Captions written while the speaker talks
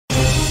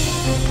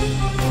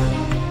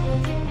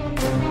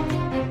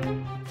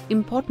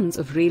Importance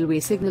of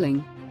railway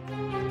signalling.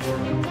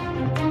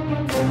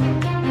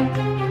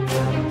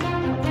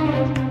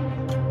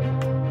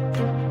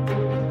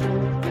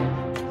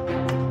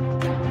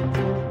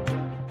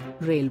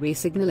 Railway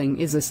signalling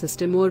is a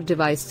system or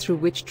device through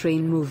which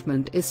train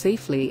movement is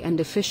safely and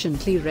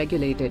efficiently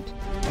regulated.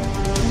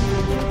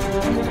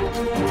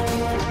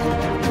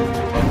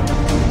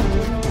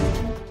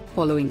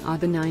 Following are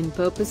the 9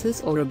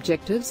 purposes or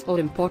objectives or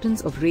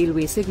importance of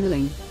railway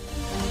signalling.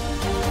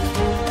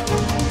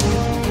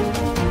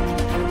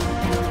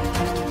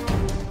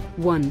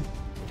 One.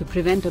 To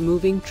prevent a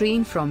moving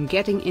train from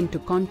getting into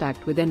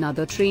contact with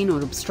another train or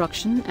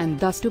obstruction, and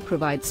thus to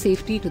provide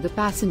safety to the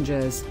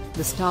passengers,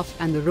 the staff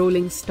and the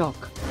rolling stock.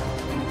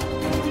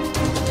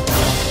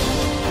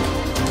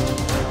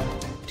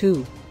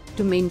 2.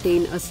 To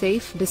maintain a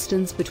safe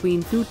distance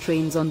between 2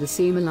 trains on the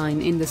same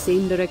line in the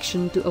same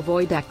direction to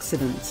avoid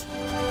accidents.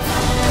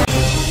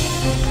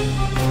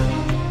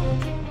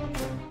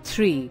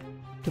 3.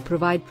 To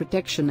provide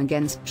protection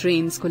against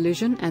trains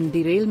collision and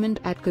derailment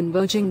at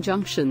converging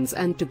junctions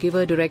and to give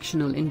a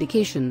directional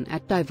indication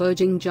at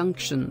diverging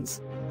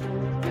junctions.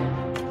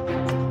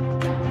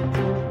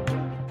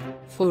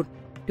 4.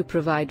 To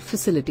provide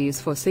facilities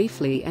for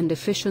safely and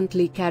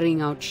efficiently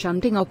carrying out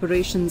shunting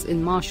operations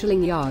in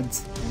marshalling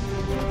yards.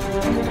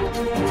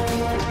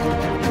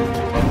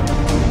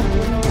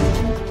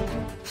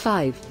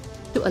 5.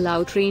 To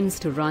allow trains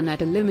to run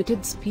at a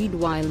limited speed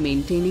while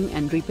maintaining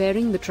and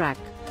repairing the track.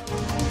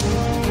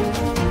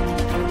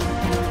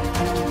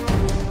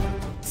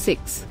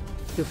 6.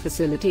 To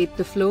facilitate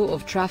the flow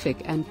of traffic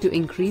and to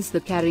increase the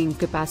carrying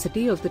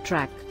capacity of the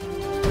track.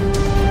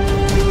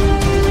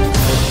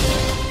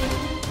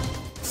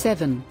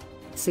 7.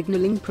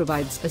 Signalling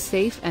provides a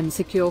safe and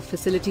secure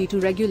facility to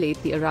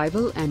regulate the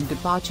arrival and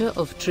departure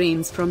of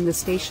trains from the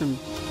station.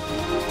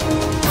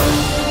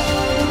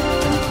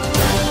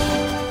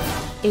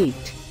 8.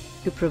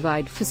 To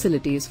provide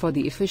facilities for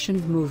the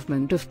efficient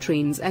movement of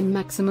trains and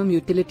maximum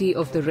utility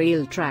of the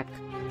rail track.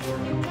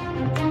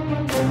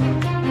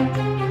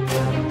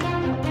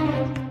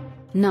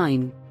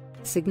 9.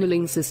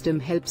 Signalling system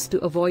helps to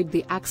avoid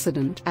the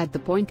accident at the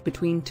point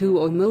between 2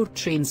 or more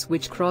trains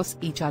which cross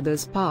each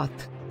other's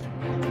path.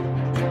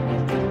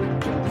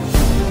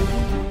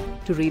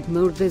 To read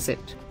more,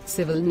 visit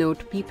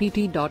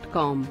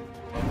CivilNotePpt.com.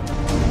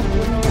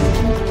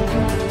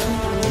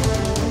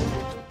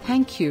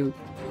 Thank you.